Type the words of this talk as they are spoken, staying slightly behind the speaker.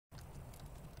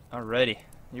Alrighty,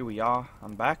 here we are.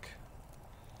 I'm back.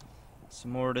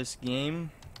 Some more of this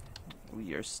game.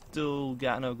 We are still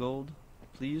got no gold.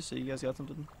 Please, so you guys got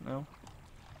something? No?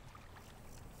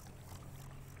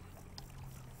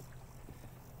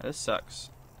 This sucks.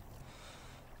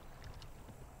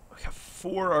 We got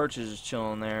 4 archers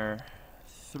chilling there.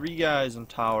 3 guys in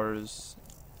towers.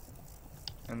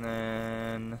 And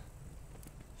then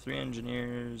 3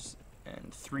 engineers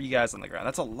and 3 guys on the ground.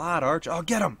 That's a lot, Arch. Oh,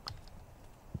 get him!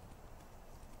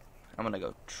 I'm gonna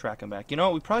go track him back. You know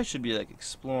what? We probably should be like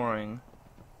exploring.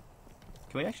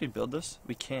 Can we actually build this?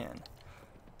 We can.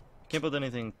 Can't build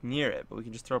anything near it, but we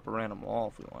can just throw up a random wall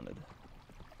if we wanted.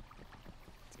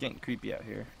 It's getting creepy out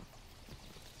here.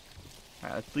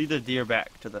 Alright, let's lead the deer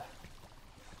back to the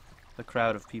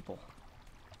crowd of people.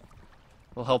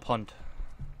 We'll help hunt.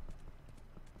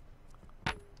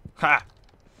 Ha!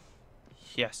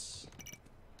 Yes.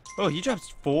 Oh, he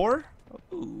drops 4?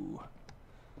 Ooh.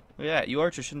 Yeah, you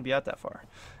archers shouldn't be out that far.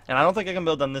 And I don't think I can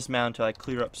build on this mound until I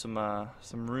clear up some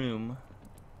room on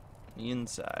the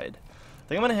inside. I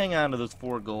think I'm gonna hang on to those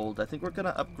 4 gold. I think we're gonna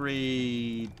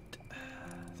upgrade.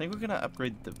 I think we're gonna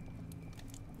upgrade the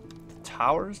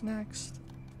towers next.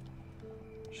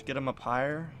 Just get them up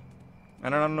higher. I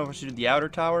don't know if I should do the outer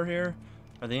tower here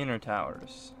or the inner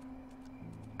towers.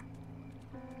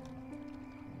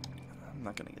 I'm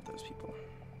not gonna get those people.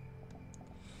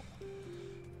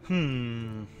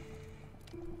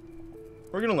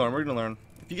 We're gonna learn. We're gonna learn.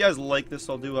 If you guys like this,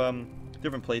 I'll do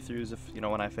different playthroughs. If you know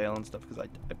when I fail and stuff, because I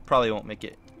probably won't make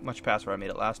it much past where I made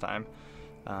it last time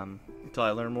until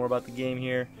I learn more about the game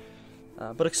here.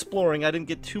 But exploring, I didn't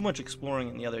get too much exploring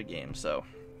in the other game, so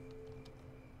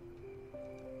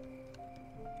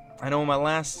I know in my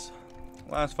last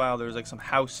file there was like some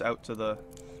house out to the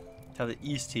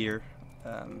east here,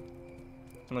 some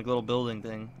like little building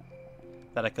thing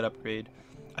that I could upgrade.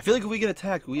 I feel like if we get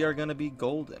attacked, we are gonna be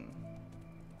golden.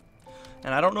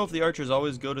 And I don't know if the archers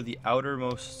always go to the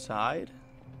outermost side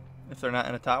if they're not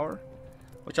in a tower,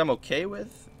 which I'm okay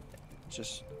with.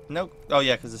 Just no. Oh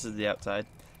yeah, because this is the outside.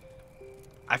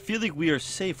 I feel like we are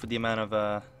safe with the amount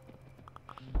of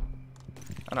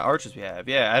archers we have.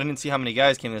 Yeah, I didn't see how many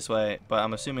guys came this way, but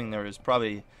I'm assuming there was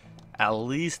probably at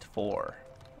least 4.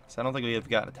 So I don't think we have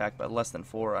gotten attacked by less than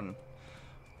 4 on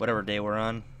whatever day we're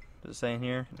on. Does it say in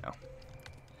here? No.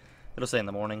 It'll say in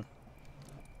the morning.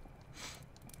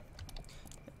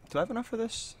 Do I have enough for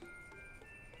this?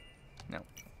 No.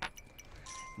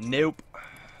 Nope. I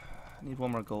need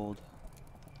 1 more gold.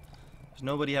 Does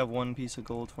nobody have 1 piece of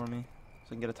gold for me? So I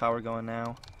can get a tower going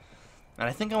now. And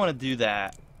I think I want to do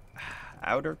that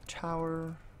outer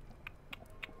tower.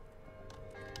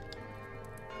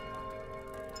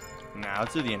 Nah,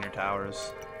 let's do the inner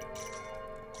towers.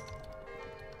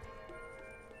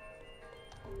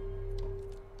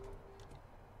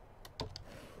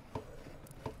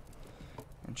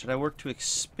 And should I work to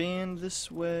expand this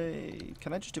way?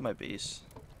 Can I just do my base?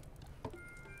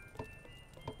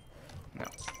 No.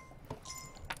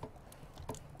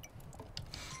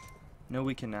 No,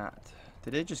 we cannot.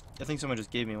 Did it just... I think someone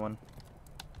just gave me one.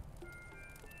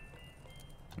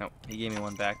 No, he gave me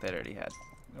one back that I already had.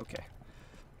 Okay.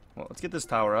 Well, let's get this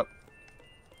tower up.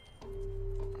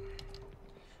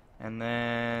 And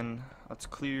then... let's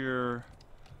clear...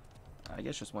 I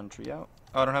guess just 1 tree out.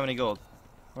 Oh, I don't have any gold.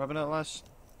 What happened to that last...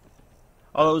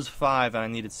 Oh, it was 5 and I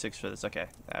needed 6 for this. Okay,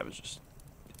 I was just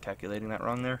calculating that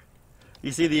wrong there.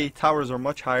 You see the towers are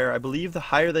much higher. I believe the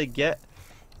higher they get,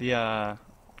 the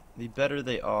better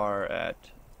they are at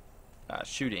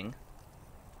shooting.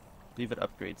 I believe it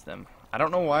upgrades them. I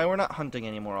don't know why we're not hunting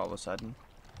anymore all of a sudden.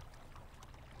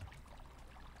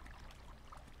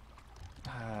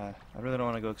 I really don't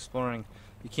want to go exploring.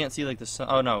 You can't see like the sun.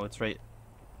 Oh no, it's right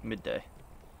midday.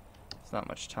 It's not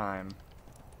much time.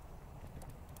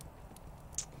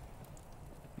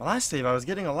 My last save, I was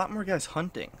getting a lot more guys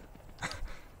hunting. It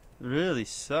really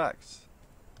sucks.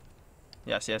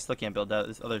 Yeah, see, I still can't build that.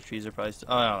 These other trees are probably still...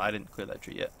 Oh, no, I didn't clear that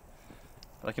tree yet.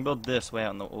 But I can build this way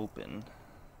out in the open.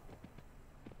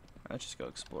 Let's just go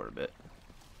explore a bit.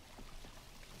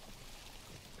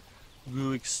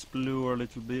 Go explore a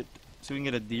little bit. So we can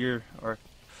get a deer or...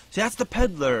 See, that's the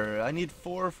peddler! I need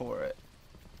 4 for it.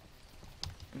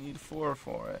 I need 4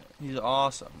 for it. He's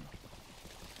awesome.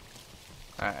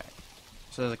 Alright.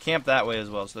 So there's a camp that way as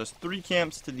well. So there's 3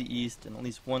 camps to the east and at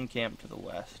least 1 camp to the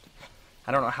west.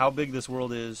 I don't know how big this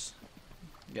world is.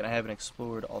 Again, I haven't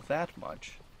explored all that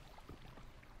much.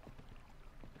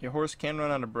 Your horse can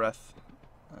run out of breath.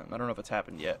 I don't know if it's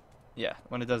happened yet. Yeah,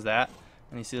 when it does that,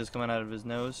 and you see this coming out of his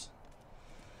nose,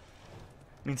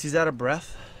 means he's out of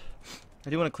breath. I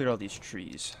do want to clear all these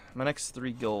trees. My next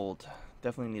 3 gold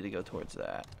definitely need to go towards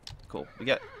that. Cool. We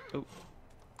got... Oh.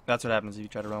 That's what happens if you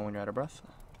try to run when you're out of breath.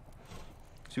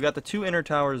 So we got the 2 inner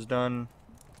towers done.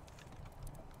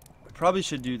 We probably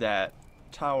should do that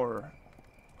tower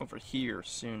over here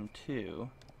soon, too.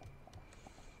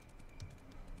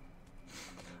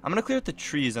 I'm going to clear out the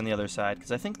trees on the other side,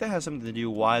 because I think that has something to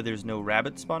do why there's no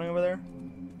rabbits spawning over there.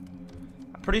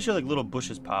 I'm pretty sure like little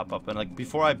bushes pop up, and like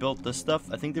before I built this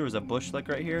stuff, I think there was a bush like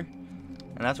right here,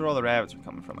 and that's where all the rabbits were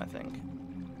coming from, I think.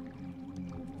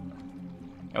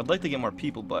 I would like to get more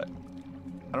people, but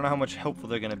I don't know how much helpful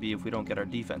they're going to be if we don't get our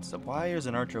defense up. Why is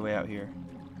an archer way out here?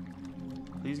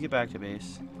 Please get back to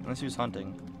base. Unless he was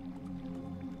hunting.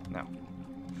 No.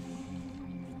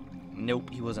 Nope,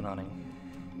 he wasn't hunting.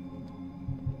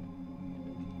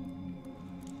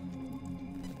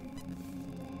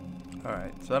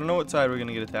 Alright, so I don't know what side we're going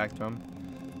to get attacked from.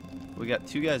 We got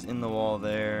 2 guys in the wall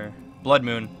there. Blood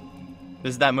moon.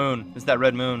 This is that moon. This is that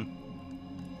red moon.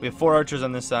 We have 4 archers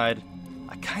on this side.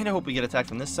 I kind of hope we get attacked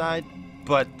from this side,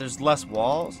 but there's less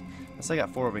walls. Unless I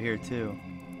got 4 over here, too.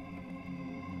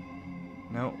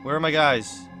 No, where are my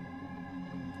guys?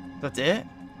 That's it?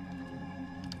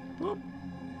 Whoop.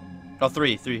 Oh,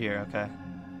 3 here, okay.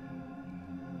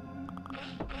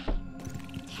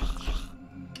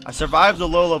 I survived the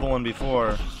low level one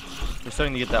before. They're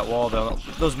starting to get that wall though.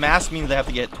 Those masks mean they have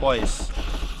to get it twice.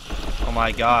 Oh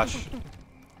my gosh.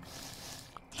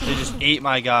 They just ate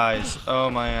my guys.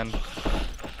 Oh man.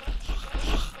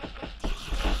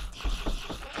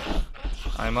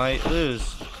 I might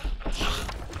lose.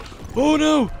 Oh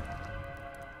no!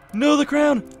 No, the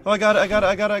crown! Oh, I got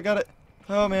it.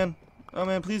 Oh man. Oh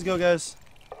man, please go guys.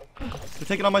 They're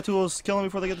taking all my tools. Kill them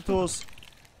before they get the tools.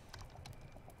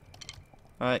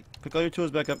 Alright, pick all your tools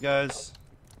back up, guys.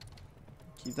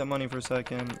 Keep that money for a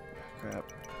second.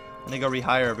 Crap. And they go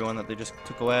rehire everyone that they just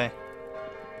took away.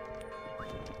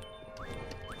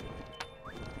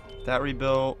 That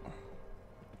rebuilt.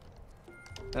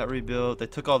 That rebuilt. They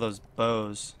took all those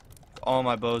bows. All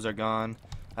my bows are gone.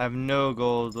 I have no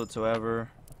gold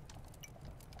whatsoever.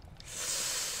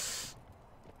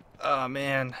 Oh,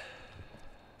 man.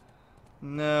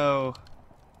 No.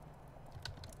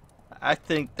 I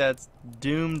think that's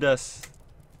doomed us.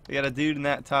 We got a dude in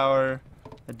that tower,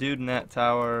 a dude in that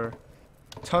tower.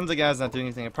 Tons of guys not doing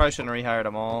anything. I probably shouldn't have rehired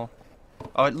them all.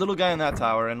 Oh, a little guy in that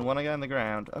tower and one guy on the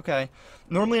ground. Okay.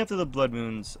 Normally after the blood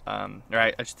moons,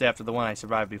 right, I should say after the one I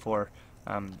survived before,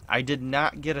 I did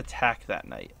not get attacked that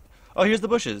night. Oh, here's the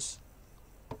bushes.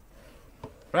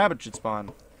 Rabbit should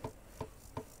spawn.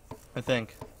 I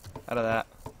think. Out of that.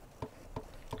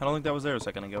 I don't think that was there a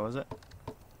second ago, was it?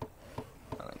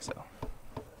 I don't think so.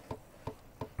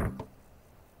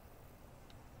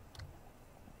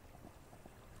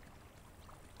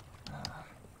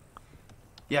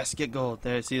 Yes, get gold.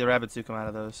 There, see the rabbits do come out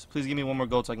of those. Please give me 1 more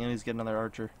gold so I can at least get another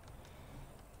archer.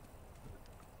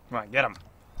 Come on, get him.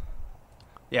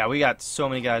 Yeah, we got so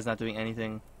many guys not doing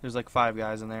anything. There's like 5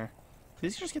 guys in there.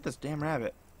 Please just get this damn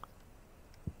rabbit.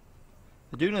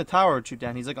 The dude in the tower would shoot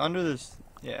down. He's like under this.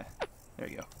 Yeah, there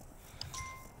you go.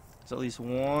 There's at least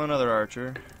 1 other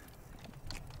archer.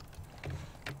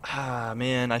 Ah,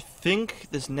 man, I think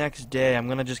this next day I'm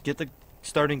going to just get the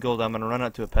starting gold. I'm going to run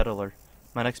out to a peddler.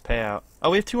 My next payout.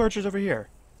 Oh, we have 2 archers over here.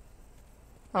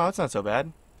 Oh, that's not so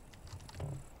bad.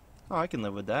 Oh, I can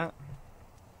live with that.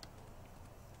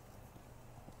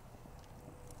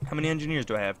 How many engineers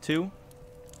do I have? 2?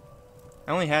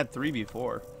 I only had 3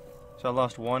 before. So I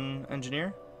lost 1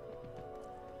 engineer.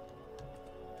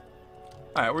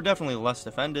 Alright, we're definitely less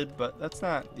defended, but that's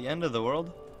not the end of the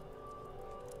world.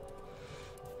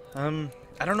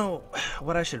 I don't know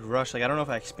what I should rush. Like, I don't know if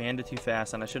I expanded too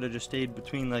fast, and I should have just stayed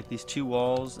between like these 2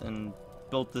 walls and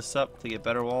built this up to get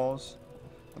better walls.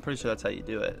 I'm pretty sure that's how you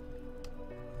do it.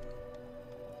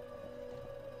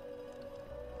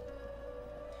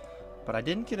 But I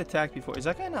didn't get attacked before. Is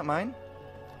that guy not mine?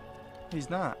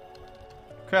 He's not.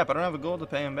 Crap, I don't have a gold to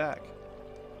pay him back.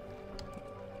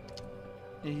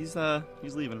 Yeah,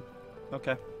 he's leaving.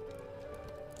 Okay.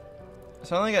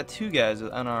 So I only got 2 guys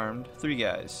unarmed. 3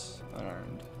 guys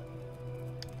unarmed.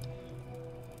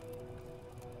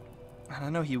 And I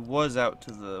know he was out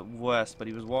to the west, but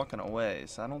he was walking away,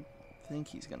 so I don't think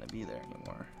he's gonna be there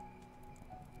anymore.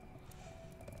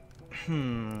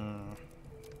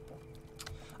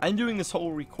 I'm doing this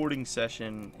whole recording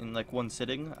session in like 1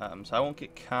 sitting, so I won't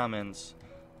get comments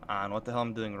on what the hell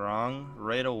I'm doing wrong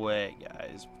right away,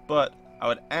 guys. But I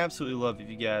would absolutely love if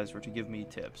you guys were to give me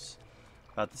tips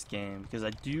about this game, because I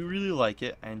do really like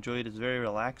it. I enjoy it. It's very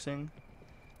relaxing.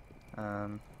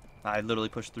 I literally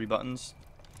push 3 buttons.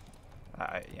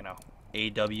 You know, A,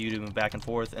 W to move back and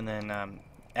forth, and then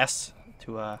S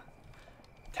to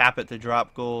tap it to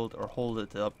drop gold or hold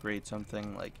it to upgrade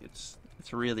something. Like it's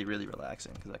really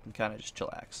relaxing because I can kind of just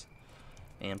chillax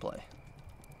and play.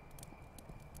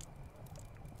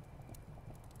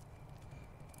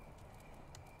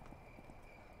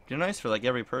 It'd be nice for like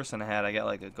every person I had, I got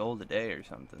like a gold a day or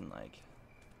something. Like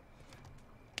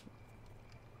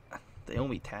they owe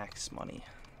me tax money.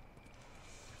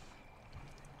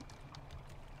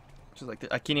 Just like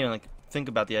I can't even like think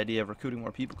about the idea of recruiting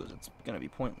more people because it's gonna be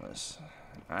pointless.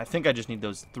 I think I just need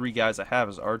those 3 guys I have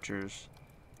as archers.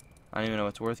 I don't even know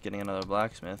it's worth getting another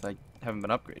blacksmith. I haven't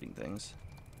been upgrading things.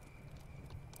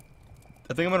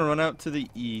 I think I'm gonna run out to the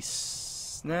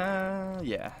east. Nah,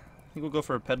 yeah. I think we'll go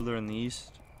for a peddler in the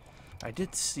east. I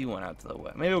did see one out to the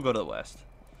west. Maybe we'll go to the west.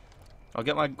 I'll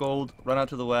get my gold, run out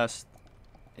to the west.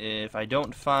 If I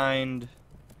don't find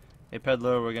a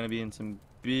peddler, we're gonna be in some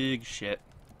big shit.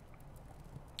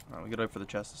 Alright, we gotta wait for the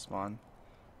chest to spawn.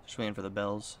 Just waiting for the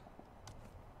bells.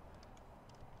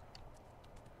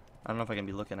 I don't know if I can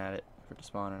be looking at it for it to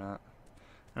spawn or not.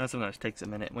 I know sometimes it takes a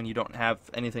minute. When you don't have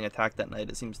anything attack that night,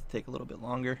 it seems to take a little bit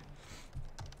longer.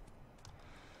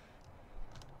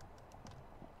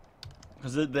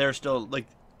 Because they're still, like,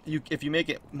 if you make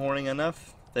it morning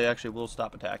enough, they actually will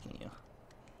stop attacking you.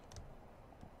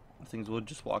 Things will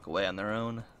just walk away on their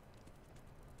own.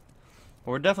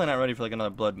 But we're definitely not ready for, like, another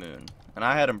blood moon. And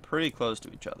I had them pretty close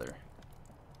to each other.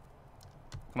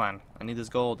 Come on, I need this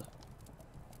gold.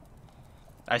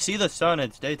 I see the sun,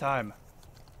 it's daytime.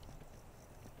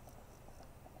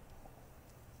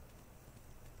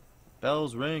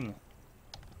 Bells ring.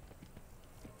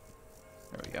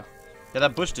 There we go. Yeah,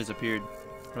 that bush disappeared.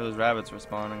 Where those rabbits were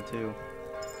spawning too.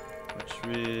 Which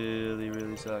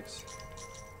really sucks.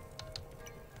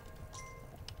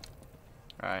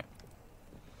 Alright.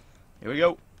 Here we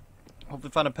go.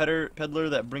 Hopefully find a peddler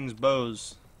that brings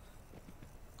bows.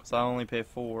 Because I only pay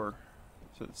 4.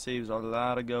 So it saves a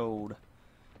lot of gold.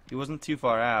 He wasn't too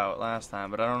far out last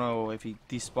time, but I don't know if he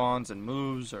despawns and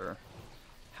moves or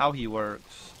how he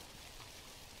works.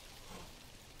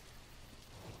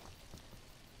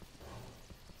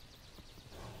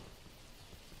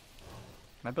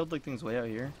 Can I build like things way out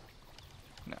here?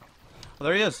 No. Oh,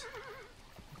 there he is.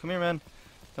 Come here, man.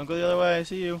 Don't go the other way. I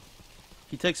see you.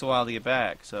 He takes a while to get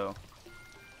back, so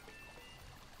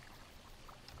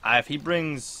if he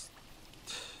brings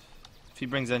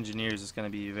engineers, it's gonna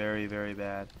be very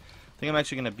bad. I think I'm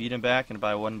actually gonna beat him back and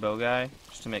buy 1 bow guy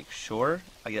just to make sure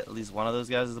I get at least one of those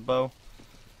guys as a bow.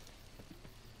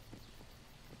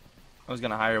 I was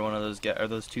gonna hire one of those guys, or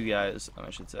those 2 guys, I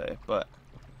should say, but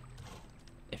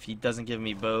if he doesn't give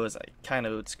me bows, I kind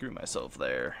of would screw myself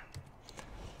there.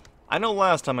 I know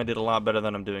last time I did a lot better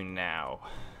than I'm doing now.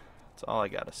 That's all I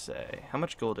gotta say. How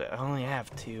much gold do I only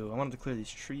have 2. I wanted to clear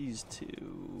these trees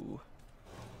too.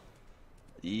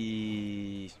 I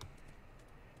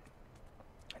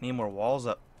need more walls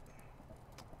up.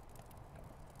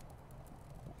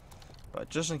 But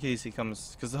just in case he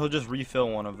comes, because he'll just refill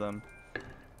one of them.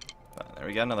 But there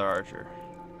we got another archer.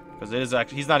 Because it is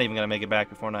actually, he's not even going to make it back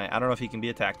before night. I don't know if he can be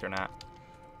attacked or not.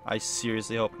 I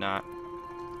seriously hope not.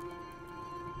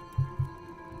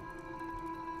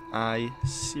 I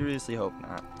seriously hope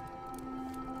not.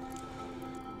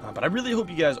 But I really hope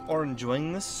you guys are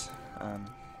enjoying this. I'm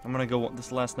going to go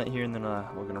this last night here, and then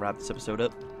we're going to wrap this episode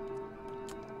up.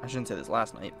 I shouldn't say this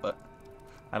last night, but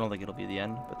I don't think it'll be the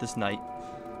end. But this night,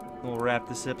 we'll wrap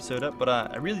this episode up. But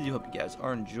I really do hope you guys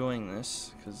are enjoying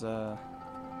this, because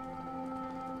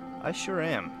I sure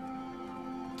am.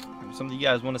 If some of you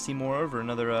guys want to see more of, or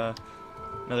another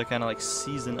kind of like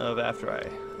season of after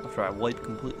I wipe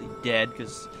completely dead,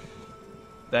 because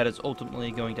that is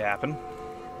ultimately going to happen.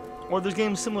 Or there's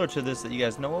games similar to this that you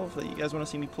guys know of that you guys want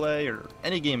to see me play, or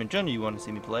any game in general you want to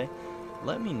see me play,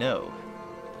 let me know.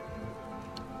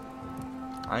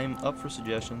 I'm up for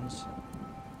suggestions.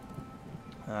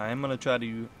 I'm gonna try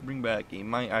to bring back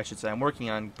I'm working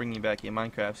on bringing back a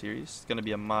Minecraft series. It's gonna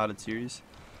be a modded series.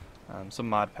 Some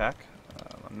mod pack.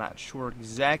 I'm not sure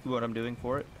exactly what I'm doing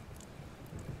for it,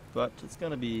 but it's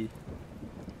gonna be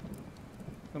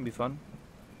fun.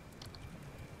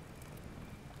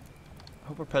 I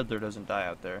hope our peddler doesn't die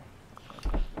out there.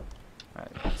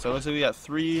 Alright, so it looks like we got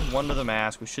 3, 1 to the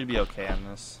mask. We should be okay on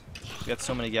this. We got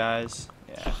so many guys.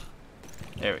 Yeah,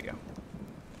 there we go.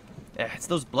 Yeah, it's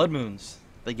those blood moons.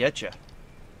 They get you.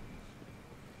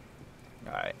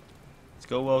 Alright. Let's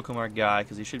go welcome our guy,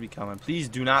 because he should be coming. Please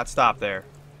do not stop there.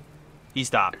 He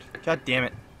stopped. God damn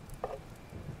it.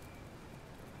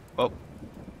 Oh.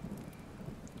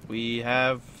 We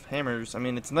have hammers. I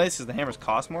mean, it's nice because the hammers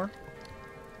cost more.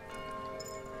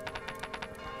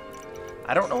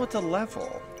 I don't know what to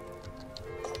level.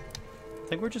 I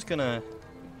think we're just gonna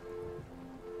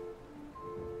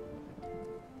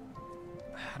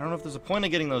I don't know if there's a point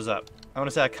of getting those up. I want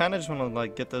to say I kind of just want to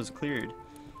like get those cleared.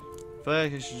 I feel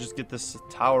like I should just get this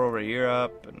tower over here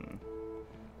up and.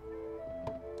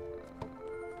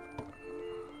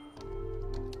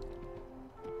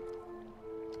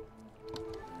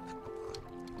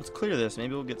 Let's clear this.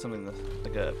 Maybe we'll get something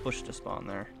like a bush to spawn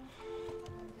there.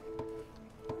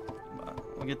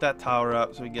 But we'll get that tower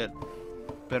up so we get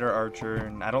better archer,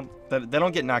 and they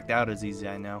don't get knocked out as easy.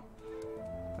 I know.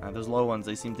 Those low ones,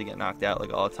 they seem to get knocked out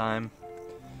like all the time.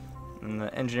 And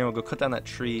the engineer will go cut down that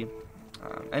tree.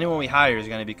 Anyone we hire is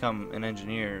going to become an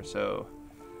engineer, so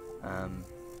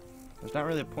there's not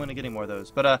really a point of getting more of those.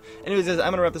 But anyways, guys,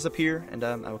 I'm going to wrap this up here, and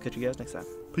I will catch you guys next time.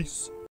 Peace.